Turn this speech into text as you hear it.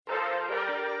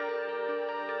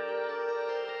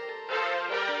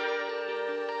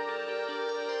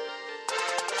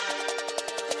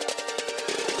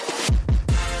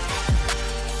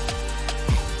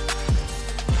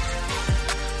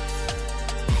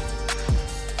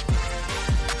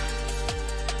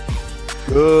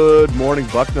Good morning,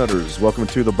 Bucknutters. Welcome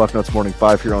to the Bucknuts Morning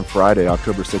 5 here on Friday,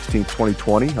 October 16th,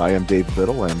 2020. I am Dave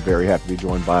Biddle. I'm very happy to be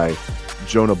joined by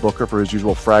Jonah Booker for his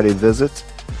usual Friday visit.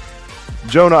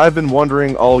 Jonah, I've been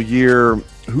wondering all year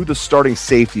who the starting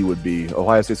safety would be.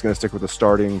 Ohio State's going to stick with the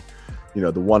starting,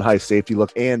 the one high safety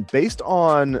look. And based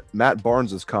on Matt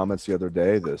Barnes' comments the other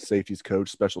day, the safeties coach,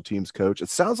 special teams coach, it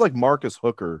sounds like Marcus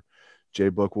Hooker,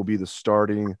 JBook, will be the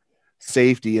starting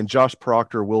safety and Josh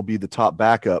Proctor will be the top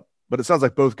backup. But it sounds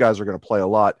like both guys are going to play a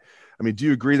lot. I mean, do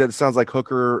you agree that it sounds like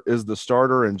Hooker is the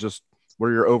starter? And just what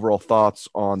are your overall thoughts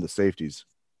on the safeties?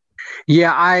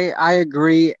 Yeah, I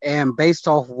agree. And based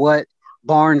off what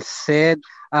Barnes said,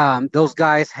 those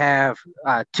guys have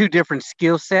two different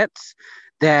skill sets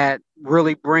that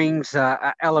really brings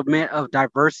an element of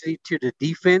diversity to the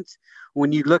defense.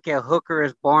 When you look at Hooker,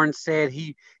 as Barnes said,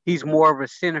 he's more of a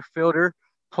center fielder,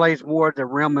 plays more of the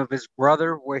realm of his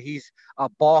brother, where he's a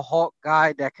ball hawk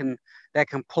guy that can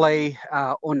play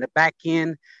on the back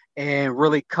end and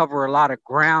really cover a lot of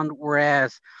ground,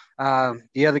 whereas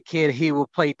the other kid, he will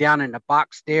play down in the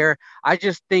box there. I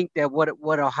just think that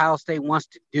what Ohio State wants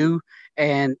to do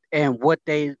and what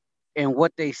they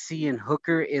see in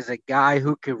Hooker is a guy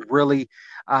who can really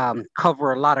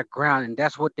cover a lot of ground, and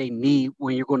that's what they need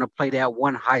when you're going to play that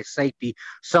one high safety,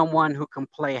 someone who can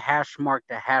play hash mark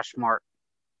to hash mark.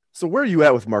 So where are you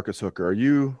at with Marcus Hooker? Are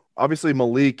you obviously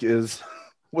Malik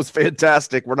was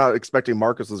fantastic. We're not expecting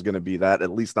Marcus is going to be that, at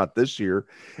least not this year.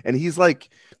 And he's like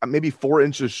maybe 4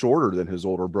 inches shorter than his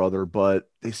older brother, but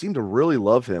they seem to really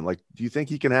love him. Like, do you think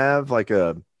he can have like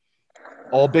a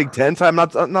all Big Ten type?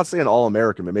 I'm not saying all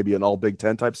American, but maybe an all Big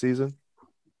Ten type season.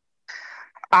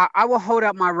 I will hold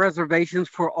out my reservations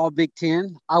for all Big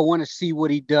Ten. I want to see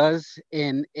what he does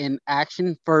in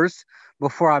action first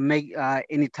before I make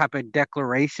any type of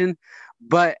declaration.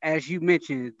 But as you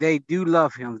mentioned, they do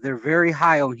love him. They're very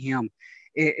high on him.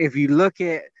 If you look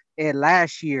at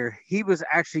last year, he was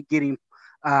actually getting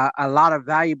a lot of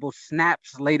valuable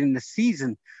snaps late in the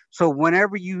season. So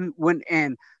whenever you went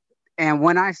and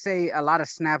when I say a lot of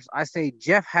snaps, I say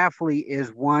Jeff Hafley is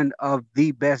one of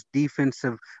the best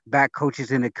defensive back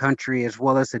coaches in the country, as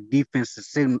well as a defensive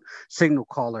signal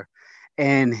caller.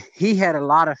 And he had a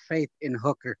lot of faith in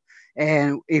Hooker.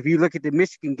 And if you look at the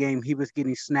Michigan game, he was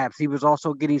getting snaps. He was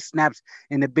also getting snaps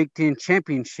in the Big Ten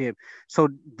championship. So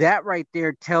that right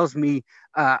there tells me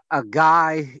a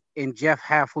guy in Jeff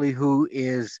Hafley who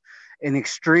is an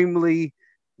extremely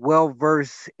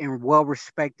well-versed and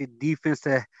well-respected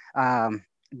defensive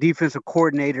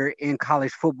coordinator in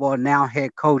college football, now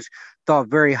head coach, thought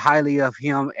very highly of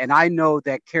him. And I know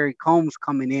that Kerry Combs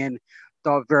coming in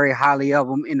thought very highly of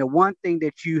him. And the one thing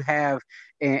that you have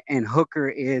in Hooker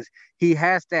is he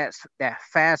has that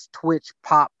fast twitch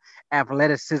pop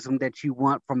athleticism that you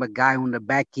want from a guy on the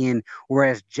back end,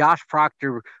 whereas Josh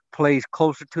Proctor plays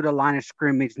closer to the line of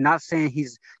scrimmage. Not saying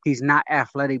he's not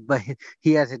athletic, but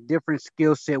he has a different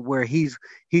skill set where he's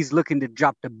looking to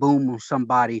drop the boom on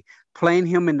somebody. Playing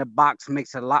him in the box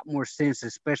makes a lot more sense,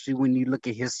 especially when you look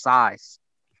at his size.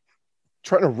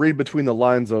 Trying to read between the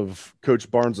lines of Coach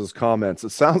Barnes's comments, it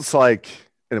sounds like,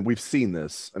 and we've seen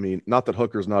this, I mean, not that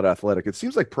Hooker's not athletic. It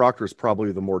seems like Proctor's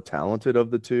probably the more talented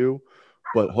of the two,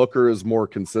 but Hooker is more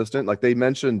consistent. Like they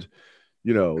mentioned,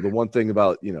 the one thing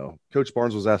about, Coach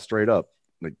Barnes was asked straight up,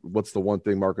 like, what's the one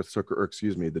thing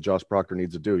that Josh Proctor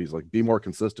needs to do? He's like, be more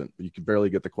consistent. You can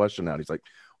barely get the question out. He's like,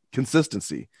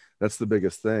 consistency. That's the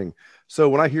biggest thing. So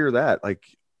when I hear that, like,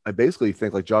 I basically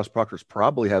think like Josh Proctor's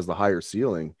probably has the higher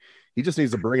ceiling. He just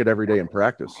needs to bring it every day in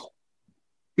practice.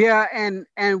 Yeah,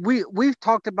 and we've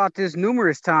talked about this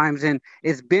numerous times, and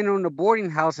it's been on the boarding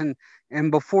house,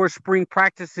 and before spring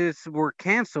practices were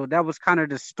canceled, that was kind of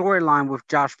the storyline with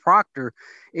Josh Proctor.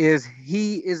 Is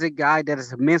he is a guy that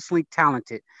is immensely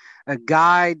talented, a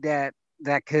guy that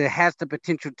has the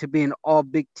potential to be an all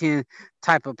Big Ten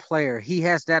type of player. He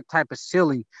has that type of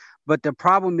ceiling, but the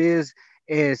problem is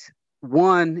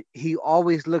one, he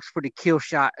always looks for the kill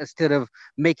shot instead of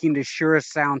making the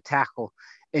surest sound tackle,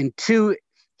 and two,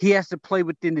 he has to play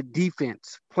within the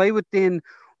defense, play within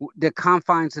the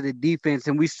confines of the defense.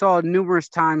 And we saw numerous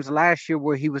times last year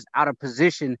where he was out of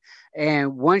position.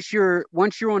 And once you're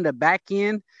on the back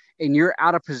end and you're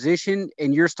out of position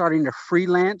and you're starting to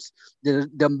freelance,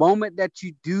 the moment that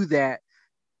you do that,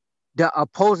 the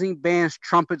opposing band's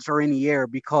trumpets are in the air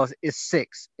because it's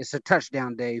 6. It's a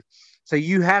touchdown, Dave. So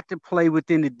you have to play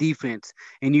within the defense,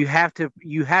 and you have to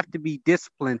be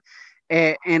disciplined.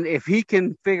 And if he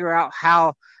can figure out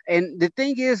how, and the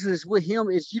thing is with him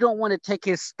is you don't want to take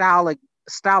his style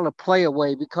of play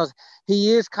away, because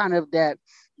he is kind of that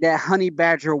honey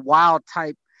badger wild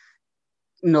type,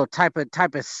 type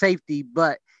of safety.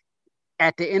 But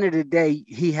at the end of the day,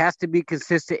 he has to be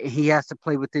consistent and he has to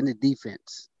play within the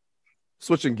defense.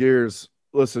 Switching gears,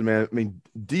 listen, man, I mean,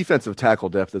 defensive tackle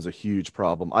depth is a huge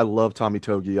problem. I love Tommy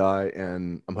Togiai,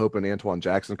 and I'm hoping Antoine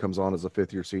Jackson comes on as a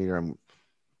fifth-year senior. I'm,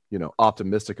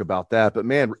 optimistic about that. But,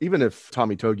 man, even if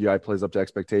Tommy Togiai plays up to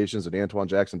expectations and Antoine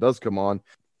Jackson does come on,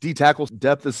 D-tackle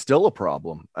depth is still a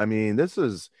problem. I mean, this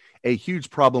is a huge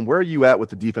problem. Where are you at with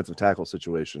the defensive tackle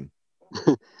situation?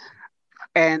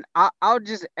 And I'll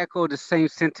just echo the same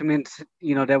sentiments,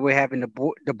 that we have in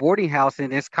the boarding house,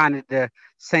 and it's kind of the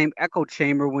same echo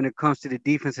chamber when it comes to the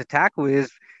defensive tackle. Is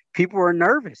people are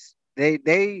nervous.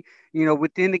 They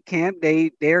within the camp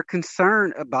they're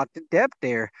concerned about the depth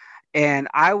there, and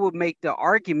I would make the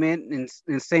argument,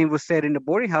 and same was said in the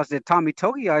boarding house, that Tommy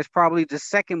Togiai is probably the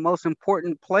second most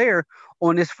important player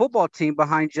on this football team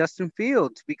behind Justin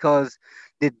Fields, because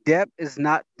the depth is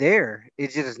not there.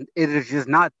 It is just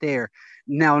not there.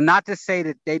 Now, not to say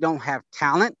that they don't have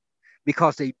talent,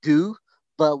 because they do,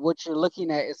 but what you're looking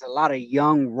at is a lot of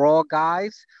young, raw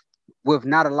guys with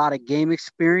not a lot of game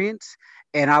experience.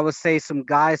 And I would say some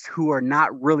guys who are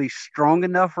not really strong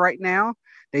enough right now.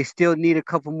 They still need a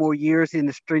couple more years in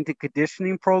the strength and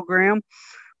conditioning program,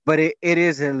 but it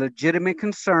is a legitimate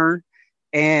concern.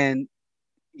 And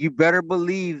you better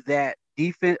believe that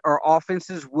defense or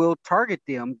offenses will target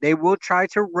them. They will try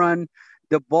to run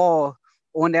the ball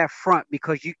on that front,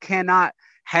 because you cannot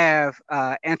have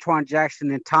Antoine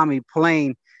Jackson and Tommy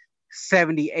playing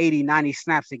 70, 80, 90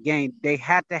 snaps a game. They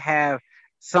had to have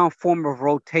some form of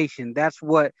rotation. That's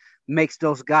what makes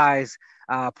those guys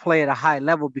play at a high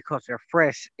level, because they're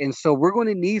fresh. And so we're going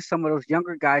to need some of those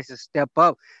younger guys to step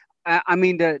up. I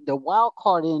mean, the wild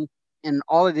card in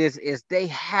all of this is they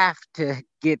have to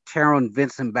get Taron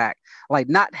Vincent back. Like,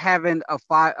 not having a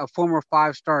former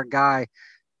 5-star guy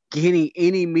getting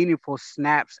any meaningful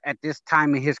snaps at this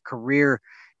time in his career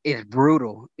is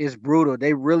brutal. It's brutal.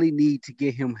 They really need to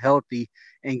get him healthy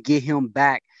and get him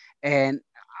back. And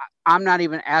I'm not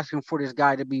even asking for this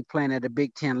guy to be playing at a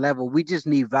Big Ten level. We just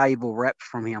need valuable reps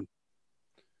from him.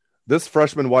 This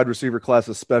freshman wide receiver class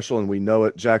is special, and we know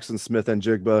it. Jackson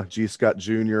Smith-Njigba, G. Scott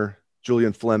Jr.,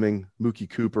 Julian Fleming, Mookie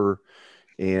Cooper,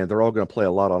 and they're all going to play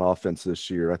a lot on offense this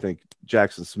year. I think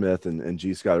Jackson Smith and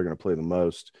G. Scott are going to play the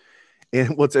most.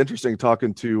 And what's interesting,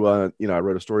 talking to, I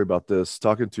wrote a story about this,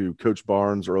 talking to Coach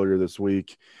Barnes earlier this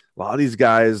week. A lot of these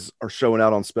guys are showing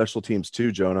out on special teams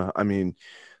too, Jonah. I mean,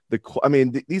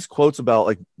 these quotes about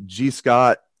like G.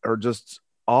 Scott are just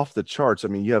off the charts. I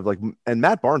mean, you have and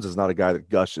Matt Barnes is not a guy that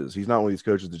gushes. He's not one of these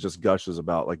coaches that just gushes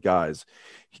about like guys.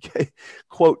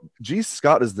 Quote, G.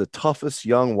 Scott is the toughest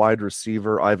young wide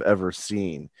receiver I've ever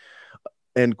seen.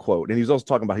 End quote. And he's also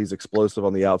talking about he's explosive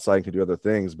on the outside and can do other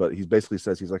things, but he basically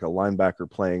says he's like a linebacker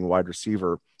playing wide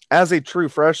receiver as a true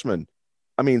freshman.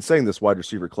 I mean, saying this wide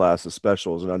receiver class is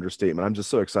special is an understatement. I'm just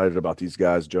so excited about these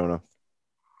guys, Jonah.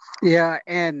 Yeah,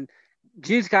 and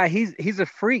G's guy, he's a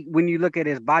freak when you look at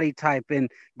his body type.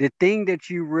 And the thing that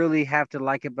you really have to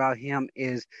like about him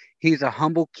is he's a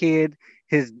humble kid.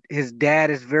 His dad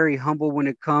is very humble when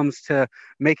it comes to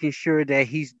making sure that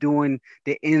he's doing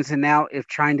the ins and out of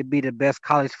trying to be the best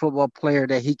college football player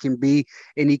that he can be.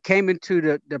 And he came into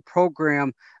the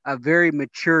program a very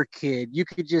mature kid. You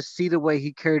could just see the way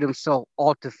he carried himself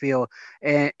off the field.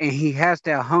 And he has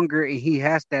that hunger and he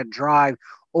has that drive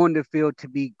on the field to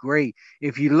be great.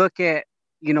 If you look at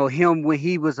him when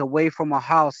he was away from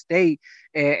Ohio State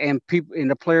and people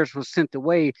and the players were sent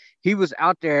away, he was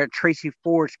out there at Tracy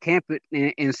Ford's camp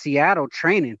in Seattle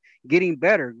training, getting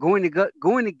better, going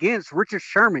against Richard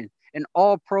Sherman, an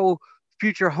all-pro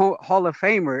future Hall of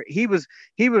Famer. He was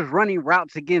running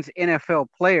routes against NFL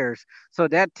players. So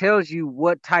that tells you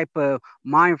what type of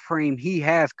mind frame he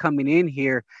has coming in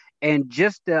here, and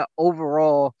just the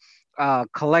overall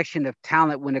collection of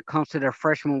talent when it comes to their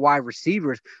freshman wide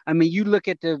receivers. I mean, you look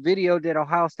at the video that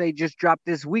Ohio State just dropped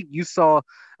this week. You saw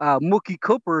Mookie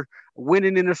Cooper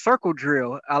winning in a circle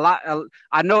drill.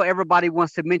 I know everybody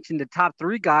wants to mention the top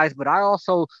 3 guys, but I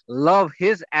also love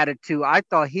his attitude. I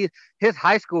thought his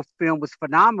high school film was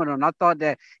phenomenal, and I thought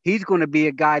that he's going to be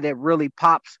a guy that really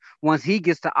pops once he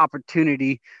gets the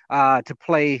opportunity to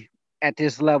play at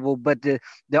this level. But the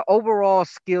overall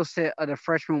skill set of the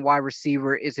freshman wide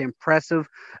receiver is impressive.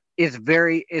 It's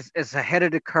ahead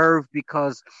of the curve,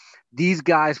 because these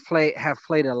guys have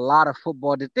played a lot of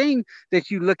football. The thing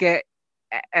that you look at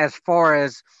as far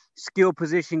as skill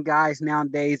position guys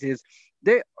nowadays is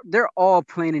they're all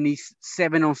playing in these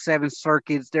 7-on-7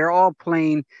 circuits. They're all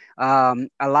playing a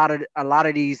lot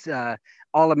of these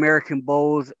All-American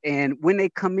Bowls, and when they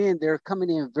come in, they're coming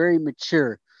in very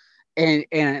mature.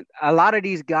 And a lot of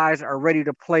these guys are ready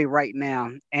to play right now.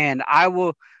 And I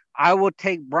will I will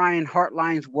take Brian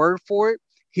Hartline's word for it.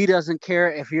 He doesn't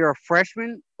care if you're a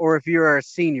freshman or if you're a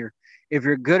senior. If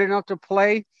you're good enough to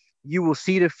play, you will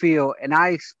see the field. And I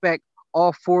expect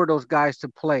all four of those guys to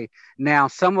play. Now,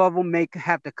 some of them may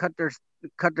have to cut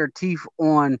their teeth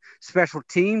on special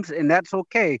teams, and that's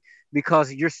okay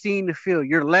because you're seeing the field.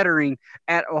 You're lettering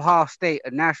at Ohio State,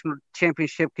 a national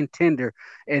championship contender,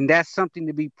 and that's something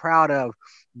to be proud of.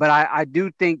 But I do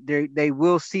think they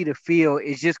will see the field.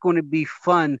 It's just going to be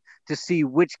fun to see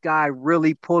which guy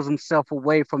really pulls himself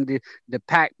away from the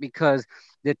pack because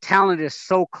the talent is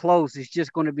so close. It's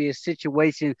just going to be a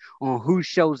situation on who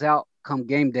shows out come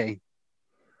game day.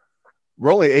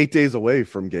 We're only 8 days away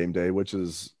from game day, which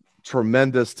is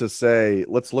tremendous to say.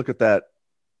 Let's look at that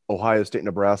Ohio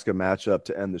State-Nebraska matchup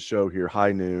to end the show here.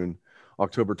 High noon,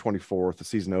 October 24th, the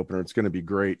season opener. It's going to be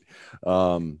great. I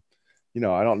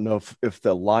don't know if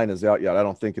the line is out yet. I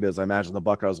don't think it is. I imagine the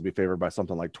Buckeyes will be favored by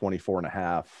something like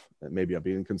 24.5. Maybe I'm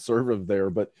being conservative there,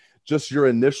 but just your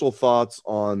initial thoughts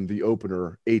on the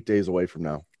opener 8 days away from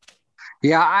now.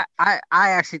 Yeah, I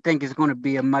actually think it's going to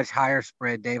be a much higher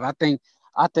spread, Dave. I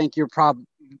think you're probably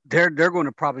they're going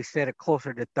to probably set it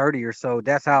closer to 30 or so.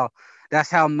 That's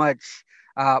how much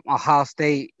Ohio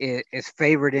State is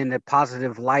favored in the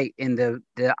positive light in the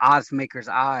odds makers'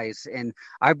 eyes. And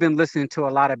I've been listening to a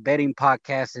lot of betting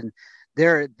podcasts, and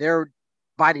they're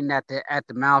biting at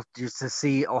the mouth just to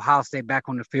see Ohio State back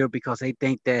on the field because they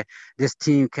think that this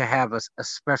team could have a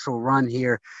special run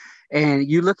here. And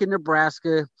you look at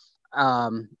Nebraska.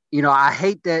 I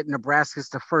hate that Nebraska's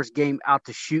the first game out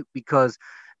to shoot because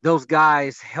those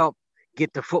guys help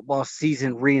get the football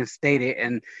season reinstated.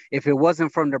 And if it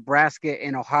wasn't from Nebraska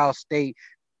and Ohio State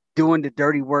doing the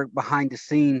dirty work behind the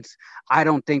scenes, I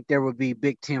don't think there would be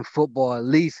Big Ten football, at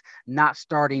least not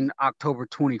starting October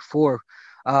 24th.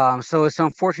 So it's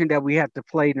unfortunate that we have to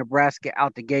play Nebraska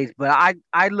out the gates, but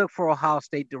I look for Ohio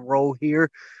State to roll here.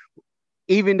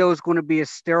 Even though it's going to be a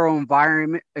sterile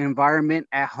environment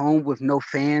at home with no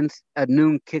fans, a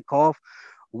noon kickoff,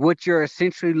 what you're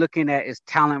essentially looking at is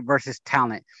talent versus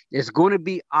talent. It's going to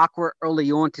be awkward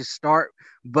early on to start,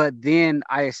 but then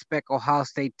I expect Ohio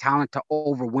State talent to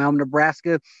overwhelm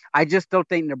Nebraska. I just don't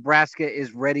think Nebraska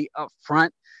is ready up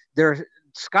front.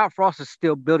 Scott Frost is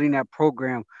still building that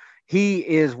program. He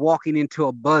is walking into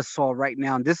a buzzsaw right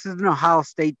now. And this is an Ohio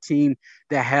State team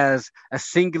that has a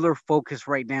singular focus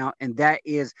right now, and that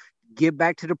is get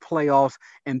back to the playoffs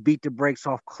and beat the brakes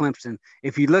off Clemson.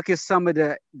 If you look at some of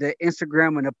the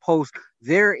Instagram and the post,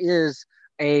 there is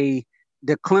the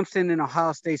Clemson and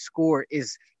Ohio State score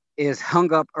is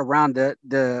hung up around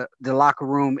the locker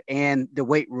room and the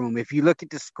weight room. If you look at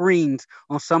the screens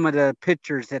on some of the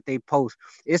pictures that they post,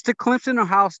 it's the Clemson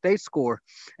Ohio State score.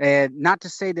 And not to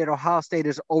say that Ohio State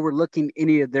is overlooking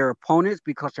any of their opponents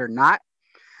because they're not,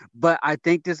 but I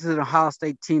think this is an Ohio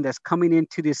State team that's coming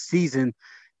into this season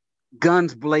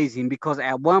guns blazing because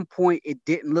at one point it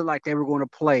didn't look like they were going to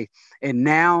play, and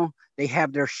now they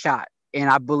have their shot. And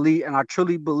I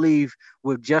truly believe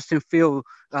with Justin Field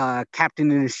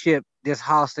captaining the ship, this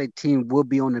Ohio State team will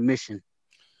be on the mission.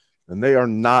 And they are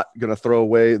not going to throw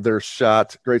away their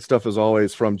shot. Great stuff as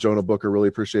always from Jonah Booker. Really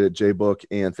appreciate it, JBook.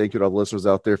 And thank you to all the listeners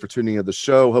out there for tuning in to the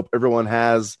show. Hope everyone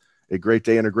has a great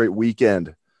day and a great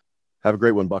weekend. Have a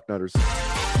great one, Bucknutters.